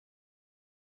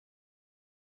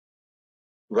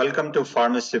Welcome to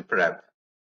Pharmacy Prep.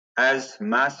 As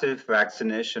massive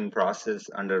vaccination process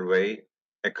underway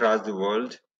across the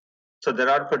world, so there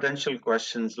are potential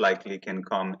questions likely can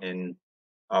come in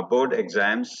board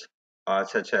exams,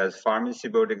 such as pharmacy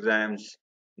board exams,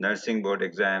 nursing board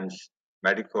exams,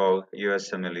 medical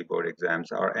USMLE board exams,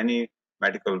 or any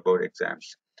medical board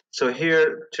exams. So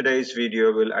here, today's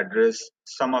video will address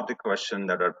some of the questions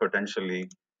that are potentially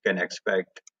can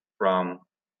expect from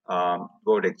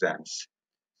board exams.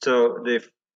 So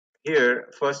here,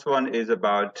 first one is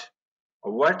about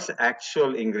what's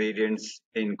actual ingredients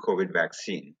in COVID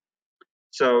vaccine.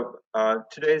 So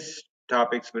today's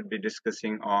topics would be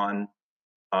discussing on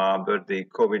both the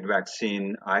COVID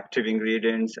vaccine active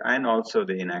ingredients and also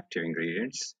the inactive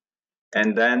ingredients.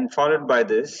 And then followed by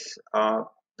this,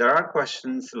 there are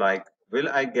questions like, will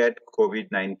I get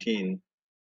COVID-19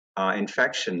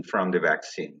 infection from the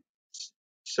vaccine?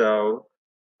 So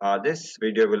this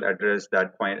video will address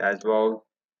that point as well.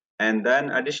 And then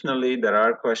additionally, there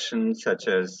are questions such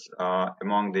as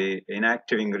among the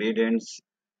inactive ingredients,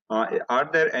 are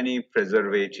there any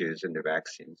preservatives in the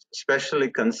vaccines?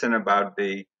 Especially concern about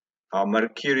the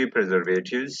mercury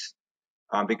preservatives,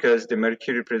 because the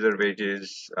mercury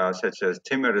preservatives such as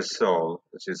thimerosal,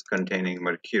 which is containing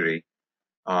mercury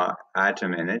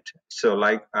atom in it. So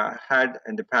like had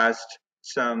in the past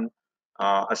some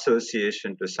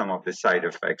association to some of the side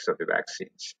effects of the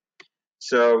vaccines.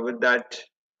 So would that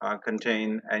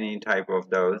contain any type of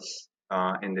those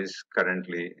in this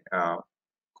currently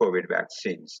COVID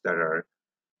vaccines that are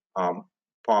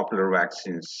popular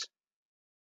vaccines?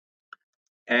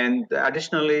 And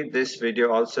additionally, this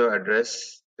video also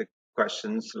address the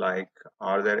questions like,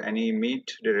 are there any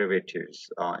meat derivatives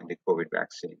in the COVID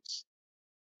vaccines?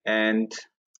 And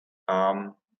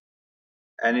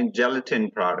in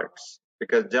gelatin products,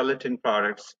 because gelatin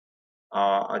products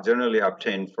are generally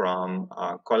obtained from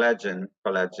collagen.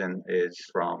 Collagen is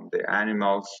from the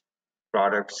animals'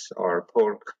 products or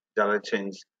pork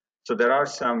gelatins. So there are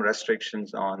some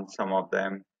restrictions on some of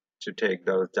them to take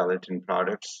those gelatin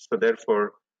products. So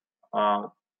therefore,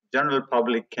 general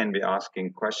public can be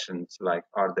asking questions like,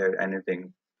 are there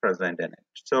anything present in it?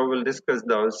 So we'll discuss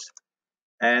those.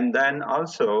 And then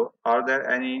also, are there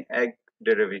any egg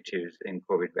derivatives in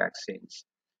COVID vaccines?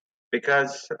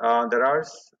 Because there are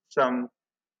some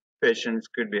patients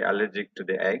could be allergic to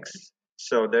the eggs.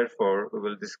 So therefore, we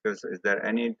will discuss, is there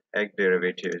any egg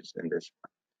derivatives in this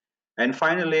one? And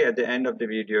finally, at the end of the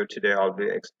video today, I'll be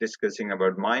discussing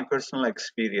about my personal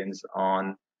experience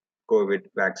on COVID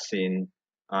vaccine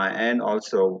and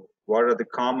also what are the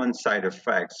common side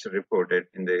effects reported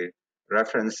in the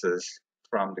references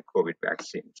from the COVID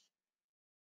vaccines.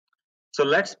 So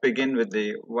let's begin with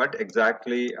the what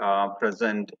exactly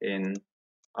present in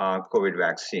COVID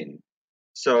vaccine.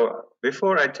 So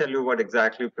before I tell you what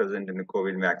exactly present in the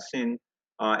COVID vaccine,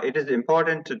 it is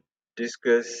important to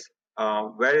discuss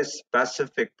very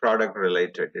specific product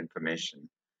related information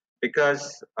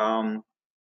because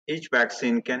each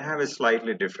vaccine can have a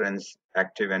slightly different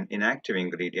active and inactive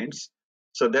ingredients.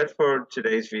 So therefore,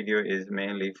 today's video is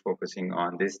mainly focusing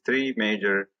on these three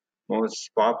major, most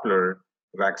popular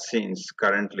vaccines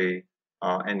currently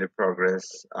in the progress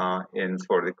in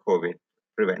for the COVID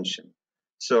prevention.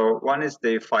 So one is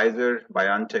the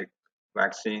Pfizer-BioNTech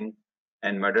vaccine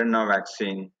and Moderna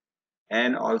vaccine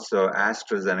and also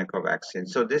AstraZeneca vaccine.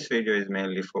 So this video is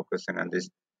mainly focusing on these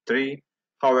three.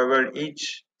 However,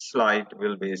 each slide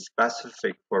will be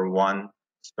specific for one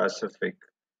specific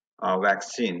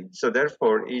vaccine. So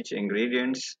therefore, each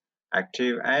ingredients,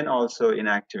 active and also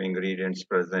inactive ingredients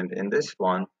present in this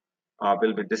one,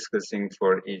 will be discussing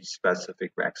for each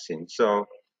specific vaccine. So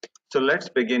let's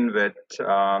begin with,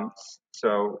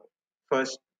 so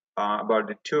first about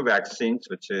the two vaccines,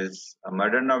 which is a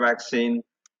Moderna vaccine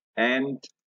and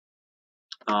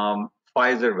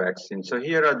Pfizer vaccine. So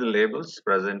here are the labels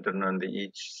presented on the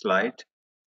each slide,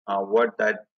 what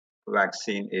that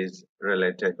vaccine is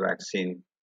related vaccine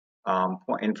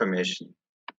information.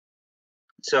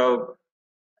 So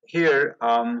here,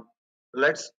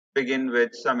 let's begin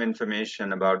with some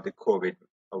information about the COVID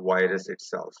virus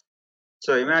itself.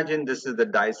 So imagine this is the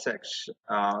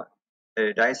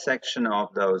a dissection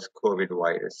of those COVID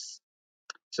virus.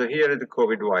 So here are the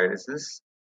COVID viruses.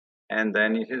 And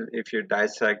then if you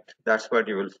dissect, that's what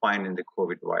you will find in the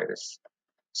COVID virus.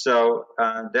 So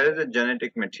there is a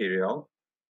genetic material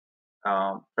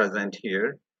present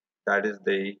here. That is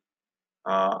the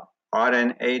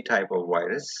RNA type of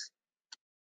virus.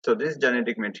 So this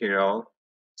genetic material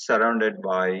surrounded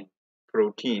by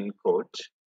protein coat.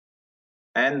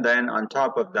 And then on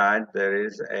top of that, there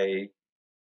is a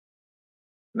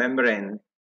membrane,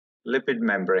 lipid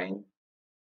membrane,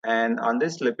 And on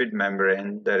this lipid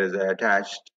membrane, there is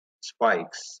attached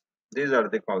spikes. These are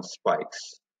called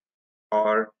spikes,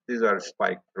 or these are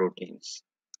spike proteins.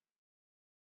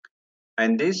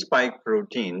 And these spike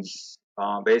proteins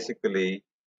basically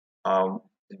um,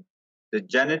 the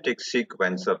genetic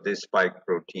sequence of this spike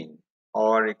protein,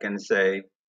 or you can say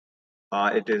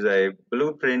it is a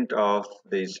blueprint of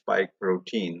the spike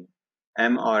protein.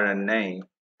 mRNA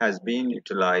has been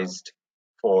utilized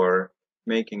for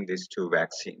making these two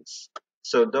vaccines.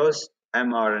 So those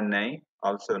mRNA,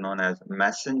 also known as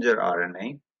messenger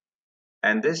RNA,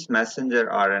 and this messenger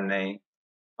RNA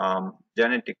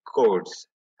genetic codes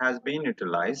has been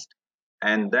utilized,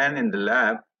 and then in the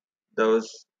lab,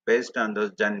 those based on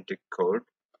those genetic code,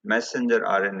 messenger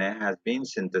RNA has been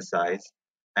synthesized,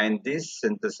 and this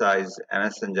synthesized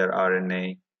messenger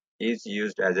RNA is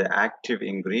used as an active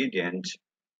ingredient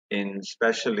in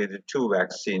especially the two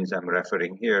vaccines I'm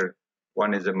referring here.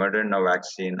 One is the Moderna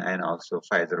vaccine and also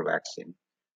Pfizer vaccine.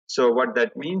 So what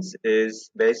that means is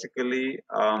basically,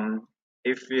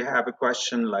 if we have a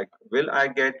question like, will I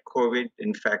get COVID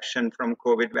infection from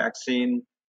COVID vaccine?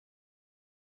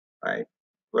 Right?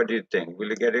 What do you think? Will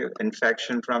you get an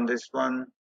infection from this one,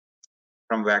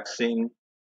 from vaccine?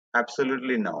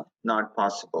 Absolutely no, not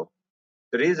possible.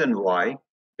 The reason why,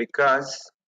 because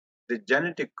the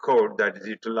genetic code that is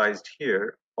utilized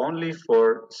here only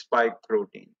for spike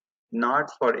protein, not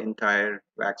for entire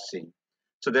vaccine.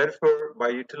 So therefore, by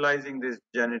utilizing this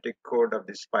genetic code of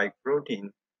the spike protein,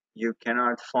 you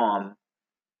cannot form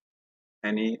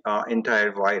any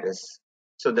entire virus.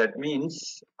 So that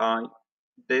means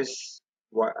this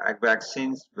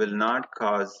vaccines will not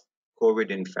cause COVID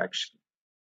infection.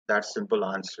 That's simple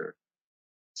answer.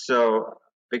 So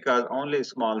because only a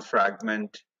small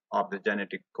fragment of the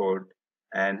genetic code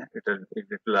and it is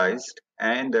utilized,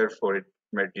 and therefore it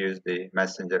reduces the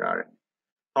messenger RNA.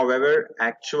 However,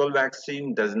 actual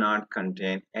vaccine does not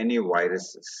contain any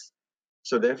viruses.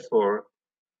 So therefore,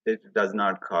 it does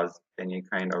not cause any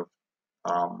kind of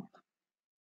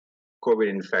COVID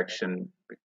infection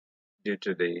due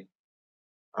to the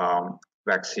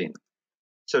vaccine.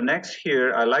 So next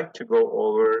here, I like to go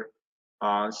over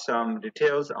some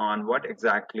details on what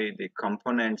exactly the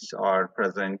components are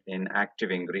present in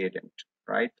active ingredient,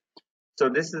 right? So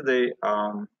this is the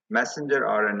messenger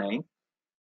RNA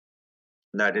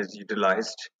that is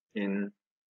utilized in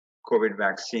COVID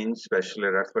vaccines, especially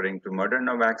referring to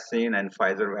Moderna vaccine and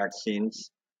Pfizer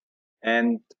vaccines.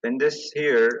 And in this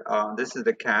here, this is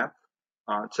the cap.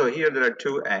 So here there are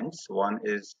two ends. One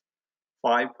is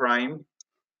 5'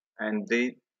 and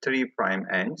the 3'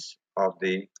 ends of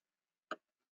the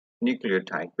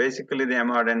nucleotide. Basically, the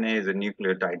mRNA is a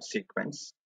nucleotide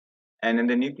sequence. And in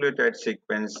the nucleotide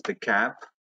sequence, the cap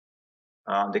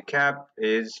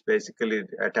is basically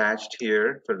attached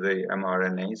here for the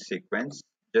mRNA sequence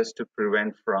just to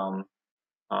prevent from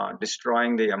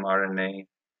destroying the mRNA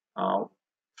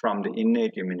from the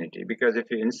innate immunity. Because if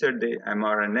you insert the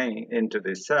mRNA into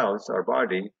the cells or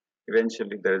body,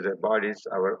 eventually there is a body's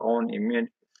our own immune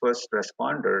first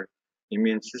responder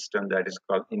immune system that is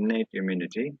called innate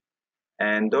immunity,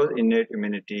 and those innate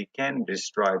immunity can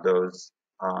destroy those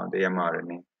the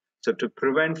mRNA. So to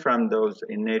prevent from those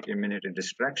innate immunity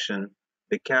destruction,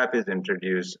 the cap is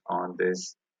introduced on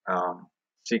this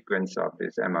sequence of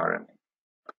this mRNA.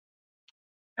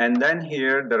 And then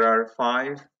here there are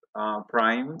 5'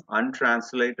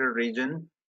 untranslated region,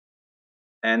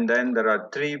 and then there are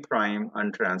 3'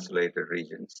 untranslated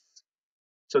regions.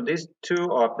 So these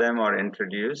two of them are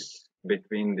introduced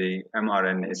between the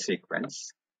mRNA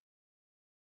sequence.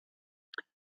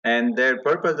 And their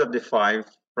purpose of the 5'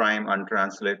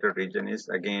 untranslated region is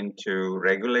again to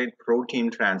regulate protein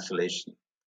translation.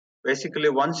 Basically,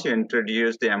 once you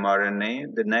introduce the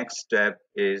mRNA, the next step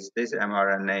is this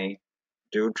mRNA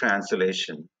do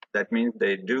translation. That means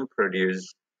they do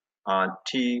produce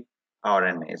tRNAs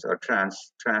or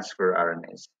transfer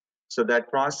RNAs. So that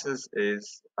process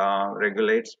is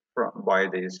regulated by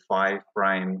these 5'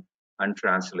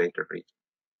 untranslated region.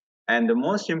 And the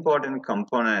most important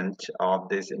component of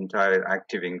this entire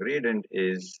active ingredient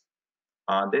is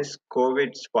this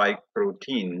COVID spike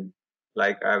protein.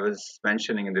 Like I was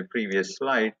mentioning in the previous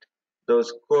slide,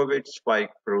 those COVID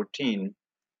spike protein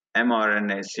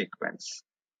mRNA sequence.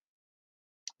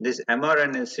 This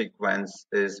mRNA sequence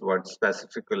is what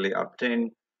specifically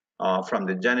obtained from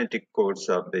the genetic codes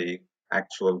of the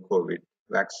actual COVID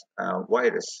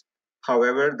virus.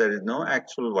 However, there is no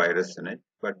actual virus in it,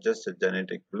 but just a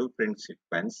genetic blueprint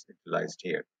sequence utilized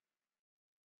here.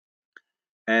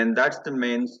 And that's the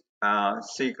main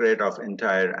secret of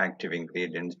entire active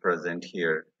ingredients present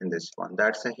here in this one.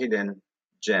 That's a hidden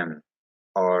gem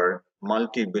or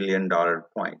multi-billion-dollar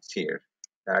points here.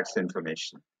 That's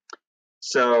information.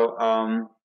 So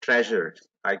treasure,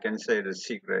 I can say the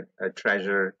secret, a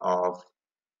treasure of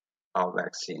our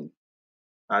vaccine,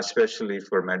 especially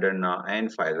for Moderna and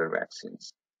Pfizer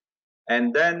vaccines.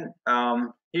 And then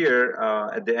here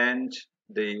at the end,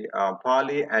 the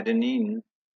polyadenine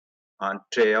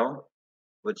tail,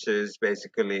 which is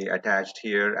basically attached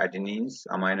here, adenines,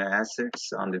 amino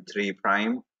acids on the 3'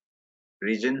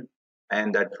 region,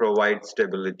 and that provides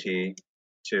stability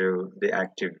to the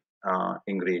active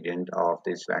ingredient of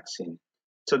this vaccine.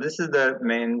 So this is the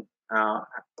main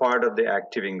part of the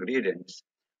active ingredients.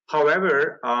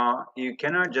 However, you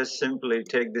cannot just simply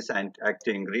take this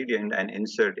active ingredient and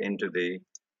insert into the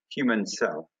human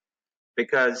cell,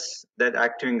 because that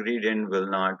active ingredient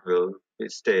will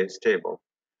stay stable.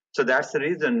 So that's the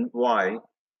reason why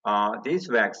these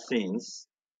vaccines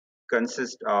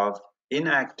consist of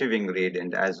inactive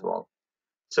ingredient as well.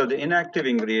 So the inactive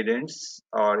ingredients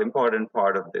are important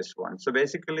part of this one. So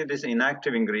basically these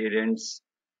inactive ingredients,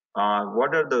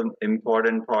 what are the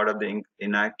important part of the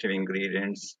inactive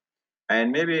ingredients?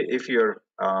 And maybe if you're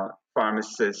a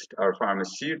pharmacist or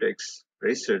pharmaceutics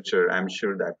researcher, I'm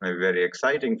sure that may be very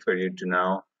exciting for you to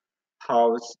know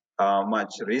how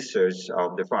much research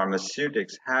of the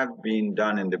pharmaceutics have been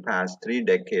done in the past 3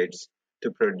 decades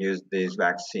to produce these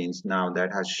vaccines now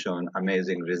that has shown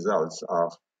amazing results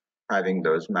of having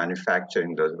those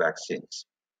manufacturing those vaccines.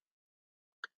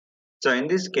 So in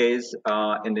this case,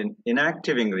 in the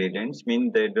inactive ingredients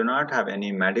mean they do not have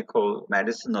any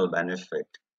medicinal benefit.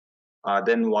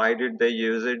 Then why did they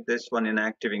use it, this one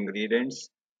inactive ingredients?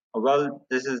 Well,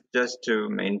 this is just to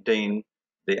maintain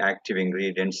the active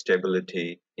ingredient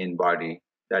stability in body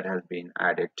that has been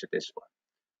added to this one.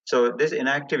 So this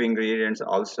inactive ingredients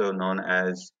also known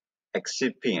as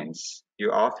excipients.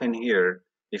 You often hear,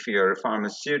 if you're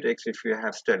pharmaceutics, if you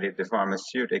have studied the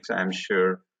pharmaceutics, I'm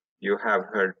sure you have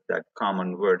heard that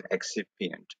common word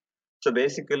excipient. So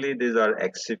basically these are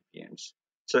excipients.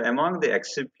 So among the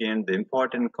excipient, the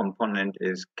important component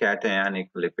is cationic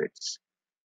lipids.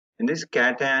 In these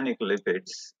cationic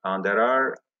lipids, there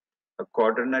are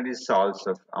quaternary salts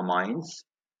of amines,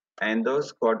 and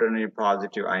those quaternary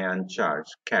positive ion charge,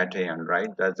 cation, right?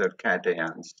 Those are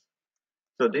cations.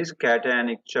 So this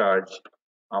cationic charge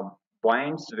uh,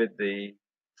 binds with the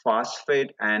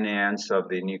phosphate anions of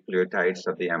the nucleotides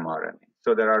of the mRNA.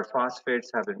 So there are phosphates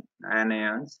having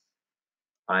anions,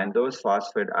 and those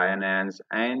phosphate ions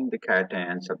and the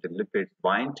cations of the lipids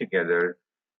bind together,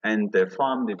 and they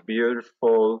form the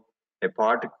beautiful a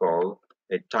particle,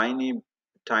 a tiny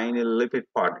lipid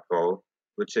particle,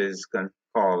 which is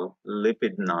called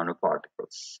lipid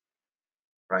nanoparticles,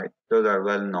 right? Those are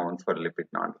well known for lipid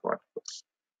nanoparticles.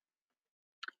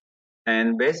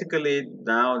 And basically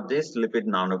now these lipid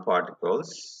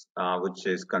nanoparticles, which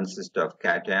is consist of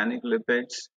cationic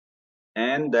lipids,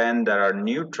 and then there are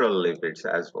neutral lipids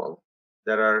as well.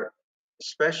 There are,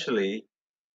 especially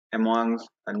amongst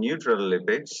neutral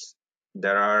lipids,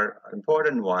 there are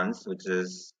important ones, which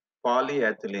is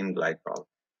polyethylene glycol.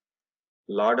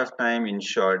 A lot of time in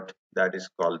short, that is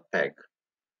called PEG.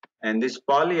 And this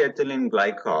polyethylene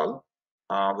glycol,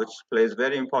 which plays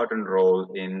very important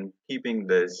role in keeping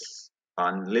this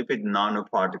lipid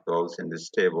nanoparticles in the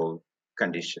stable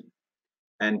condition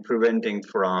and preventing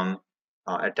from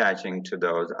attaching to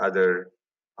those other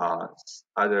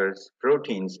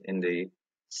proteins in the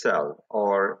cell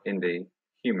or in the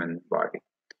human body.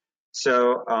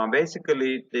 So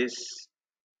basically this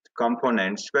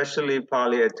component, especially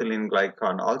polyethylene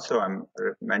glycol, also I'm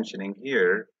mentioning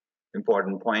here,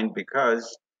 important point,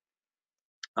 because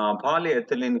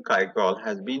polyethylene glycol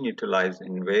has been utilized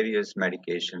in various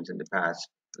medications in the past.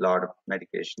 A lot of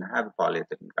medication have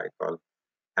polyethylene glycol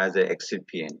as an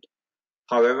excipient.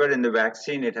 However, in the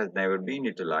vaccine, it has never been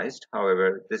utilized.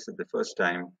 However, this is the first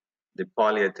time the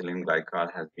polyethylene glycol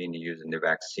has been used in the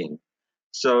vaccine.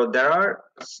 So there are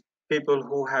people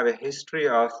who have a history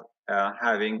of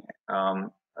having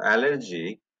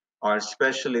allergy, or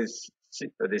especially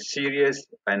the serious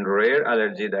and rare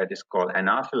allergy that is called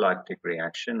anaphylactic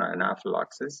reaction or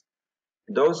anaphylaxis.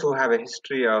 Those who have a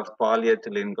history of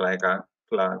polyethylene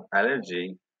glycol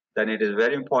allergy, then it is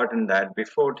very important that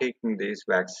before taking these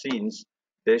vaccines,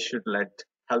 they should let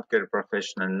healthcare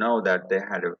professional know that they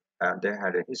had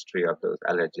a history of those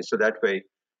allergies. So that way,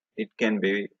 it can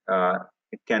be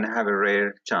it can have a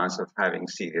rare chance of having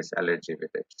serious allergy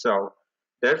with it. So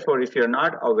therefore, if you're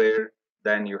not aware,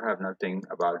 then you have nothing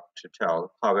about to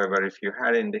tell. However, if you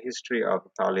had in the history of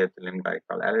polyethylene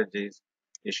glycol allergies,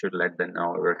 you should let them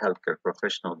know, your healthcare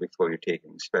professional, before you take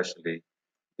them, especially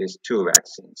these 2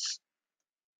 vaccines.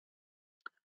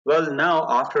 Well, now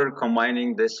after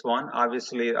combining this one,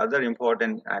 obviously other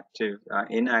important active,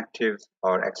 inactive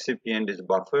or excipient is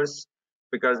buffers,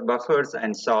 because buffers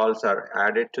and salts are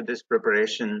added to this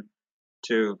preparation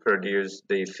to produce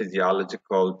the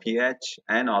physiological pH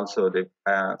and also the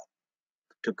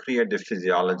to create the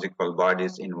physiological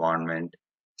body's environment.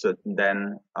 So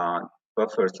then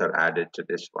buffers are added to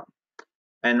this one.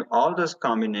 And all this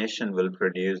combination will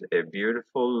produce a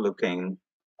beautiful looking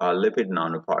lipid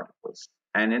nanoparticles.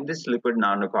 And in these lipid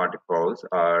nanoparticles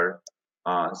are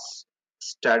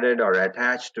studded or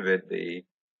attached with the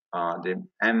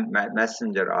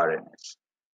messenger RNAs.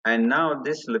 And now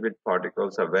these lipid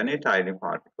particles are very tiny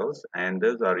particles, and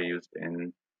those are used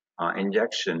in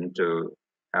injection to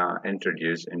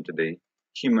introduce into the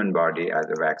human body as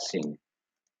a vaccine.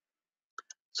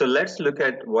 So let's look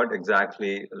at what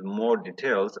exactly more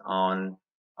details on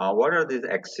what are these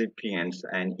excipients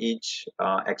and each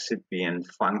excipient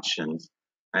functions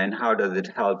and how does it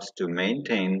helps to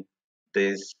maintain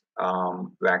these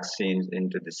vaccines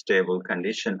into the stable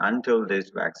condition until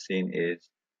this vaccine is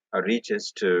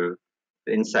reaches to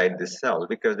inside the cell,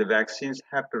 because the vaccines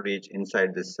have to reach inside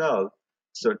the cell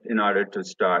so in order to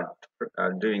start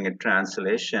doing a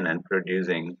translation and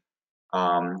producing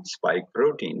spike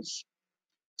proteins.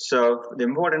 So the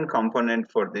important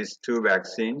component for these two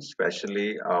vaccines,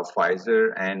 especially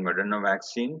Pfizer and Moderna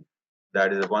vaccine,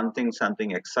 that is one thing,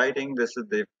 something exciting. This is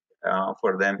the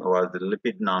for them was the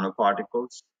lipid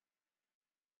nanoparticles,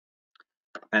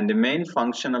 and the main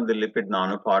function of the lipid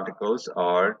nanoparticles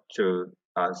are to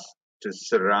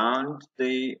surround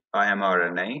the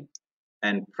mRNA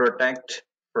and protect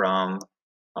from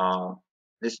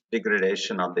this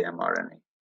degradation of the mRNA,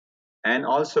 and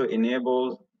also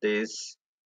enable this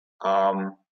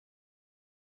um,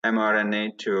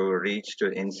 mRNA to reach to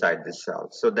inside the cell.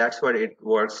 So that's what it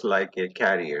works like a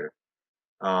carrier.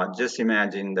 Just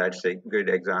imagine that's a good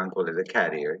example is a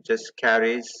carrier. Just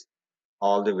carries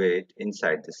all the way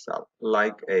inside the cell,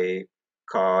 like a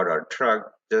car or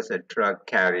truck. Just a truck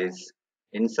carries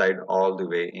inside all the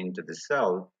way into the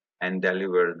cell and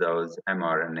deliver those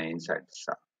mRNA inside the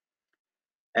cell.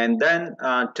 And then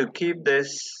to keep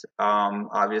this,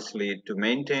 obviously, to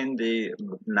maintain the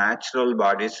natural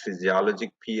body's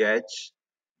physiologic pH,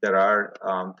 there are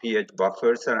pH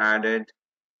buffers are added,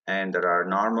 and there are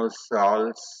normal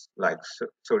salts like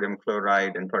sodium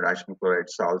chloride and potassium chloride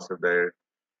salts are there.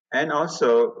 And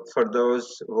also for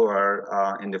those who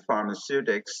are in the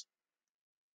pharmaceutics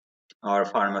or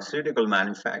pharmaceutical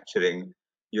manufacturing,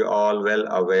 you're all well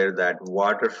aware that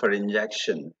water for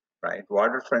injection, right?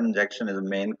 Water for injection is the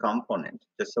main component,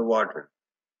 just the water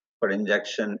for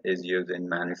injection is used in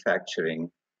manufacturing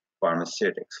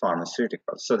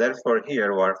pharmaceuticals. So therefore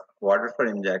here, water for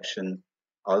injection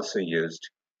also used.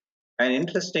 And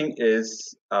interesting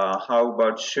is how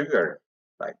about sugar,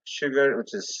 like sugar,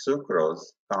 which is sucrose,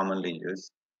 commonly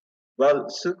used. Well,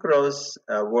 sucrose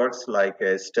works like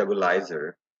a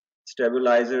stabilizer.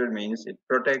 Stabilizer means it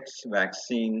protects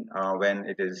vaccine when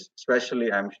it is, especially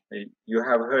you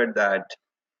have heard that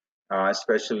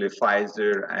especially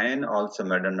Pfizer and also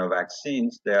Moderna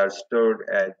vaccines, they are stored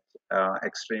at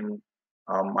extreme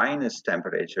minus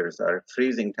temperatures or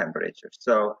freezing temperatures.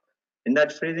 So in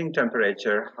that freezing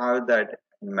temperature, how that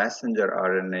messenger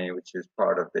RNA, which is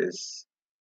part of this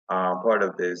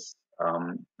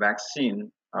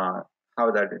vaccine,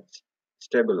 how that it's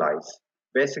stabilized.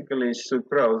 Basically,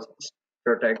 sucrose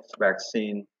protects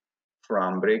vaccine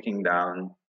from breaking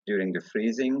down during the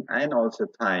freezing and also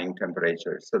thawing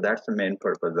temperatures. So that's the main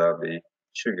purpose of the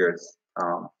sugars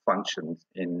functions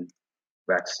in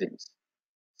vaccines.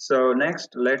 So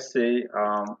next, let's see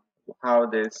how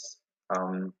this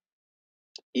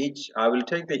I will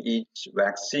take each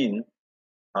vaccine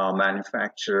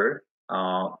manufacturer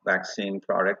vaccine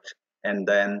product, and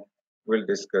then we'll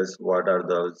discuss what are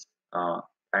those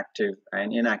active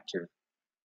and inactive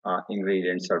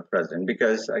ingredients are present.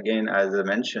 Because again, as I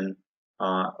mentioned,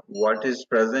 what is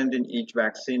present in each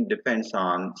vaccine depends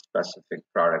on specific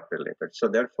product related. So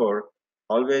therefore,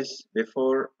 always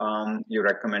before your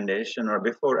recommendation or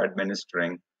before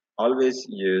administering, always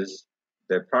use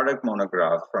the product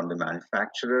monograph from the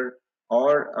manufacturer,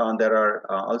 or there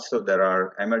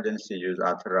are emergency use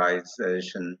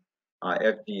authorization.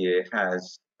 FDA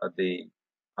has the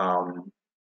um,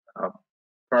 uh,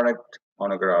 product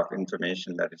monograph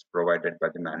information that is provided by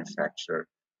the manufacturer.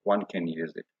 One can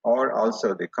use it. Or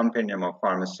also the compendium of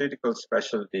pharmaceutical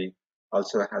specialty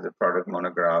also has a product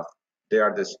monograph. They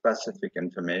are the specific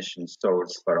information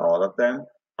source for all of them.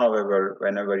 However,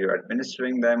 whenever you're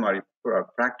administering them or for a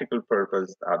practical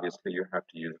purpose, obviously you have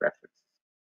to use reference.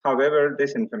 However,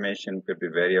 this information could be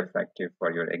very effective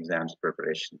for your exams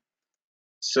preparation.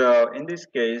 So in this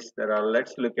case,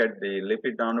 let's look at the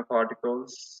lipid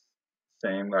nanoparticles,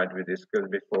 same what we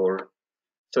discussed before.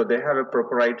 So they have a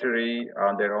proprietary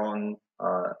their own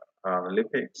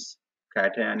lipids,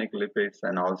 cationic lipids,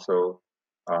 and also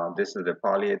this is the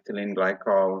polyethylene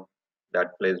glycol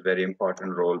that plays very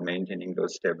important role maintaining the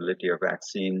stability of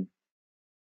vaccine.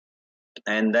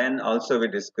 And then also we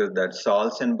discussed that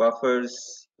salts and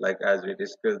buffers, like as we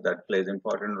discussed, that plays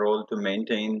important role to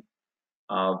maintain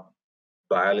uh,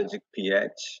 biologic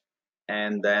pH.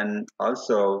 And then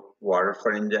also water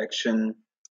for injection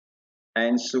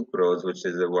and sucrose, which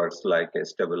is works like a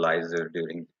stabilizer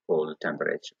during cold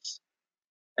temperatures.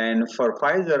 And for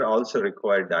Pfizer also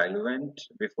require diluent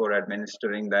before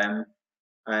administering them.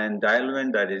 And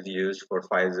diluent that is used for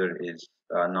Pfizer is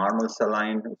normal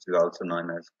saline, which is also known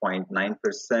as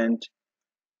 0.9%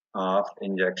 of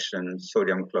injection,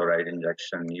 sodium chloride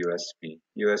injection, USP.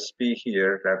 USP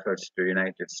here refers to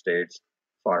United States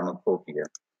Pharmacopoeia.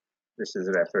 This is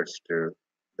refers to,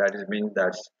 that is means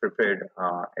that's prepared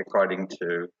according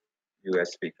to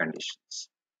USP conditions.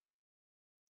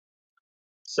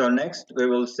 So next we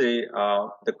will see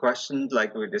the questions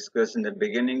like we discussed in the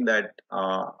beginning, that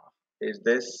is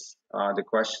this, the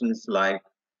questions like,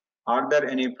 are there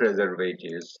any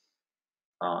preservatives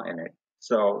in it?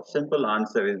 So simple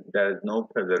answer is there is no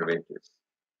preservatives.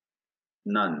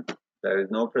 None. There is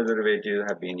no preservative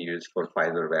have been used for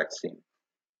Pfizer vaccine.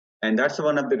 And that's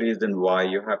one of the reasons why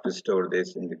you have to store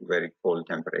this in the very cold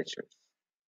temperatures.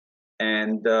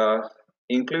 And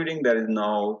including there is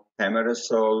no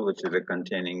thimerosal, which is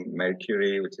containing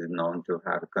mercury, which is known to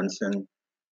have concern.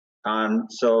 And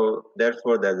so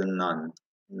therefore there's none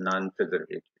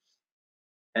preservatives.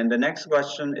 And the next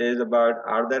question is about,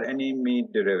 are there any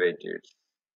meat derivatives?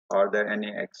 Are there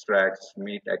any extracts,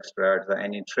 meat extracts, or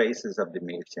any traces of the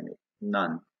meats in it?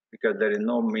 None, because there is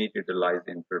no meat utilized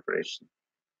in preparation,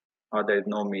 or there is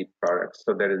no meat products.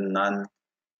 So there is none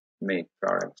meat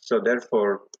products. So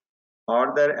therefore,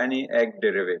 are there any egg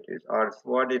derivatives? Or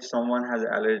what if someone has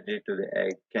allergy to the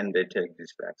egg? Can they take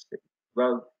this vaccine?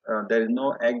 Well, there is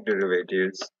no egg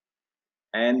derivatives,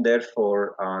 and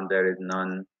therefore there is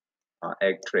none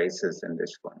egg traces in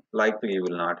this one. Likely you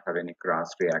will not have any cross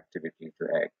reactivity to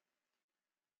egg.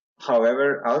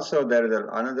 However, also there is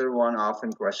another one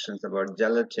often questions about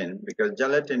gelatin, because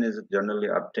gelatin is generally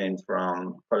obtained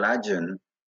from collagen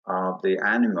of the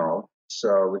animal,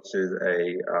 so which is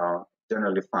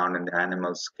generally found in the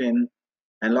animal skin,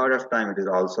 and a lot of time it is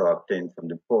also obtained from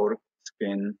the pork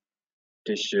skin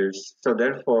tissues. So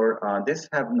therefore, this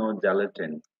have no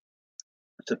gelatin.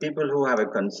 So people who have a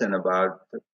concern about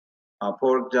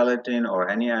pork gelatin or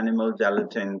any animal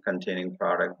gelatin containing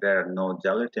product, there are no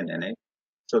gelatin in it.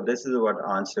 So this is what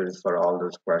answers for all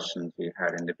those questions we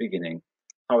had in the beginning.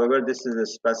 However, this is a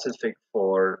specific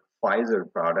for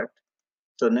Pfizer product.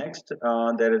 So next,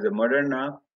 there is a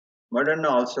Moderna.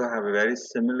 Moderna also have a very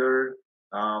similar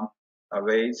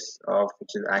ways of, which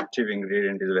is active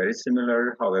ingredient is very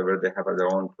similar. However, they have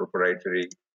their own proprietary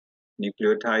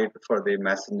nucleotide for the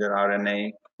messenger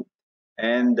RNA.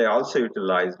 And they also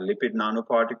utilize lipid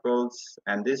nanoparticles,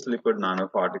 and these lipid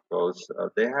nanoparticles,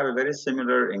 they have a very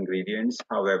similar ingredients.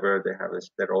 However, they have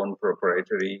their own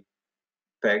proprietary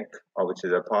PEG, which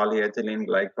is a polyethylene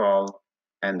glycol,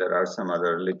 and there are some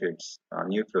other lipids,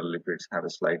 neutral lipids have a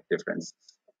slight difference.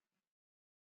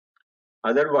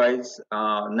 Otherwise,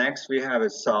 next we have a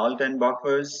salt and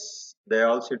buffers. They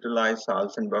also utilize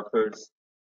salts and buffers.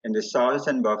 In the salts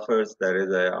and buffers, there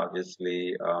is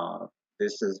obviously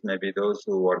this is maybe those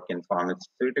who work in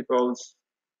pharmaceuticals,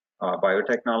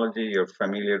 biotechnology. You're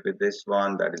familiar with this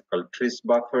one that is called tris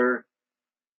buffer.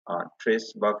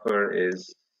 Tris buffer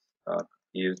is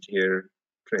used here,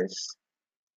 tris.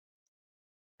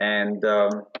 And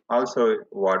also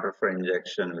water for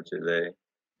injection, which is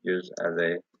used as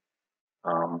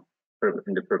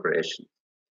in the preparation.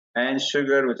 And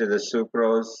sugar, which is a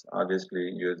sucrose,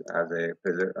 obviously used as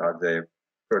a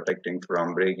protecting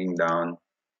from breaking down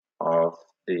of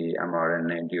the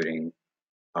mRNA during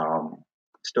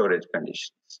storage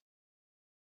conditions.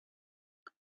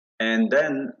 And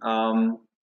then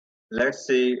let's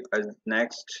see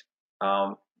next,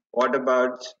 what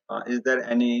about, is there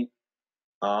any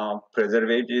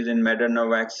preservatives in Moderna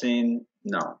vaccine?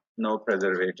 No, no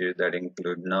preservatives that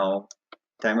include no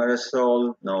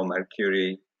thimerosal, no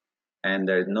mercury, and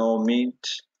there is no meat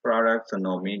products or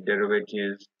no meat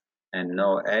derivatives, and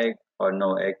no egg or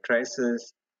no egg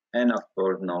traces, and of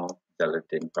course no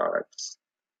gelatin products.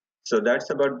 So that's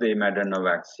about the Moderna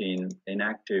vaccine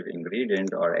inactive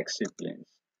ingredient or excipients.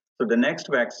 So the next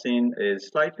vaccine is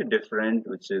slightly different,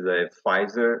 which is a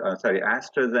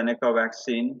AstraZeneca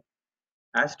vaccine.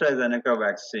 AstraZeneca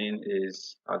vaccine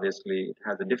is obviously, it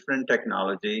has a different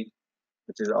technology,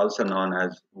 which is also known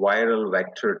as viral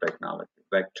vector technology.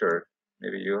 Vector,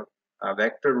 maybe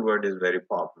vector word is very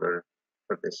popular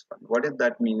for this one. What does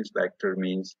that means? Vector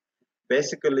means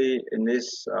basically in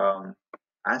this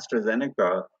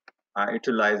AstraZeneca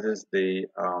utilizes the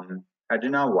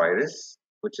adenovirus,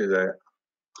 which is a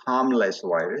harmless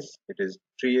virus. It is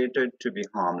created to be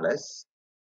harmless,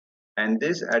 and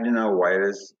this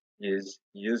adenovirus is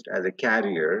used as a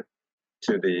carrier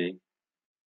to the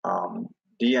um,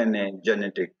 DNA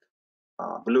genetic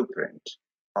blueprint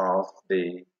of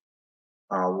the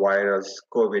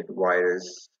COVID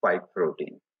virus spike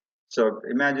protein. So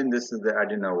imagine this is the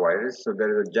adenovirus. So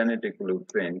there is a genetic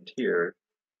blueprint here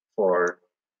for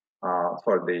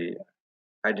the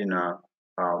adeno,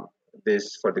 uh,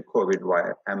 this for the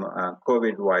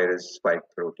COVID virus spike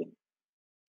protein.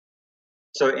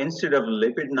 So instead of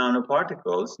lipid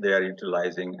nanoparticles, they are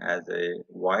utilizing as a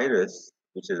virus,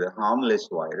 which is a harmless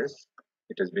virus.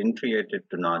 It has been created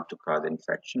to not to cause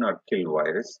infection or kill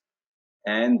virus.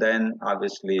 And then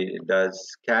obviously it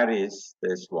does carries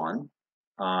this one,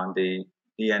 the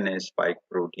DNA spike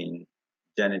protein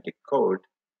genetic code.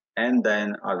 And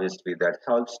then obviously that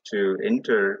helps to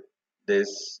enter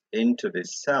this into the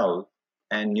cell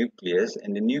and nucleus.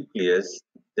 In the nucleus,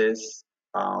 this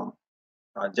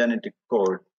genetic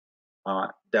code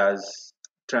does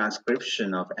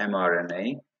transcription of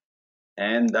mRNA,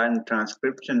 and then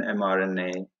transcription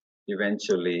mRNA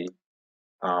eventually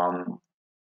um,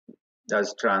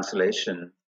 does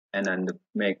translation and then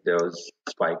make those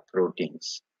spike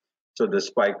proteins. So the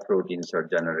spike proteins are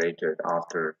generated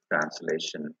after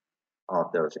translation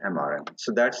of those mRNA.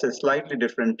 So that's a slightly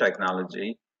different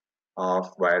technology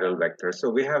of viral vector. So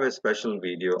we have a special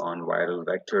video on viral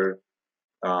vector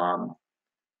um,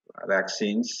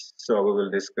 vaccines. So we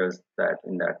will discuss that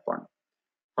in that one.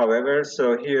 However,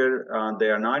 so here they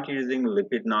are not using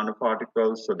lipid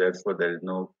nanoparticles, so therefore there is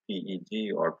no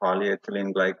PEG or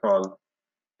polyethylene glycol.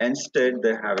 Instead,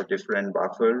 they have different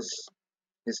buffers,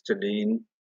 histidine,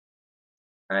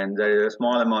 and there is a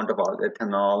small amount of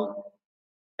ethanol,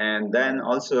 and then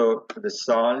also the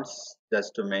salts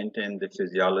just to maintain the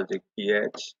physiologic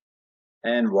pH,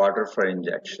 and water for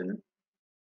injection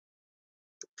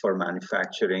for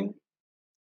manufacturing.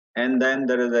 And then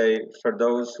there is for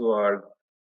those who are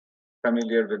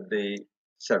familiar with the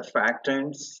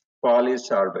surfactants,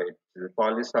 polysorbate. The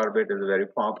polysorbate is a very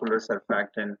popular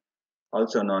surfactant,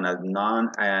 also known as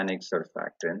non-ionic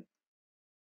surfactant.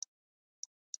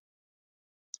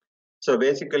 So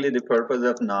basically the purpose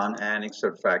of non-ionic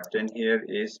surfactant here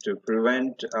is to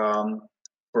prevent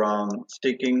from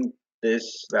sticking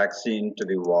this vaccine to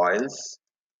the vials,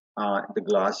 the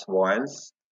glass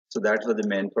vials. So that was the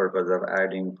main purpose of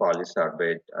adding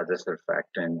polysorbate as a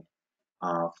surfactant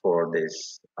for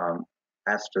this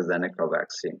AstraZeneca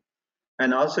vaccine.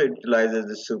 And also it utilizes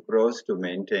the sucrose to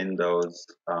maintain those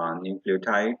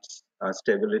nucleotides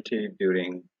stability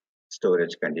during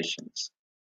storage conditions.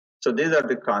 So these are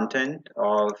the content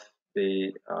of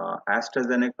the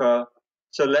AstraZeneca.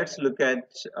 So let's look at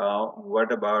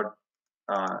what about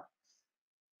uh,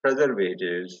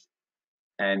 preservatives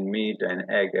and meat and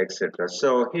egg, etc.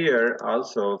 So here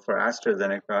also for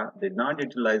AstraZeneca did not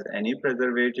utilize any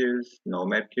preservatives, no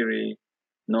mercury,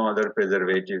 no other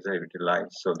preservatives are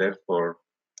utilized. So therefore,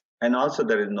 and also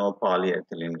there is no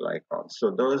polyethylene glycol. So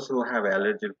those who have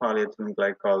allergy to polyethylene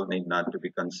glycol need not to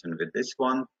be concerned with this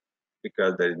one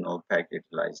because there is no pack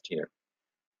utilized here.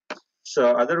 So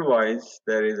otherwise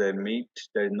there is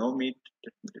no meat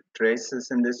traces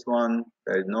in this one,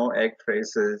 there is no egg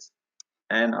traces,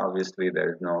 and obviously there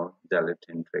is no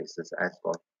gelatin traces as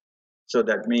well. So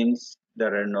that means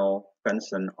there are no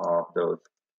concern of those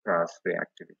cross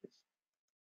reactivities.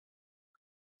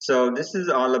 So this is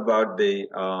all about the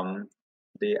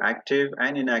active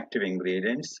and inactive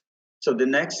ingredients. So the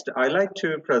next, I like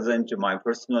to present you my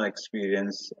personal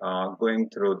experience going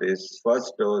through this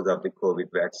first dose of the COVID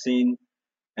vaccine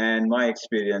and my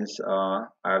experience.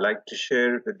 I like to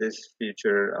share with this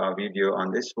future video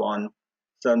on this one.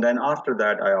 So then after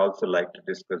that, I also like to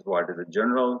discuss what is the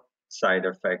general side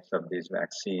effects of this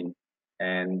vaccine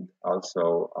and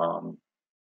also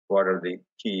what are the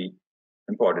key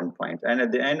important points. And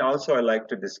at the end, also, I like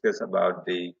to discuss about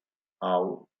the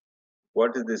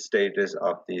what is the status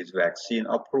of these vaccine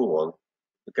approval,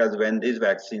 because when these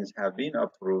vaccines have been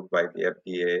approved by the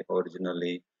FDA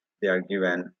originally, they are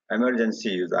given emergency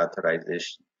use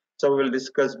authorization. So we'll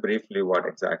discuss briefly what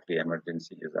exactly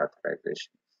emergency use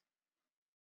authorization is.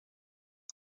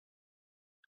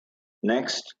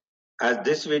 Next, as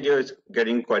this video is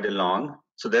getting quite long,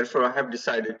 so therefore I have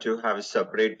decided to have a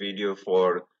separate video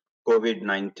for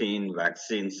COVID-19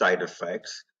 vaccine side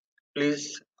effects.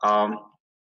 Please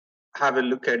have a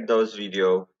look at those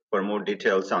videos for more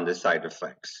details on the side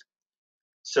effects.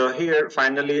 So here,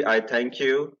 finally, I thank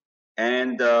you,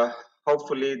 and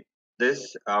hopefully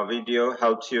this video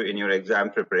helps you in your exam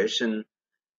preparation.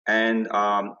 And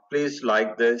please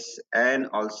like this and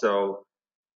also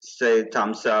say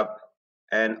thumbs up.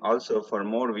 And also for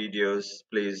more videos,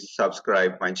 please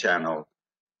subscribe my channel.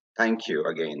 Thank you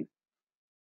again.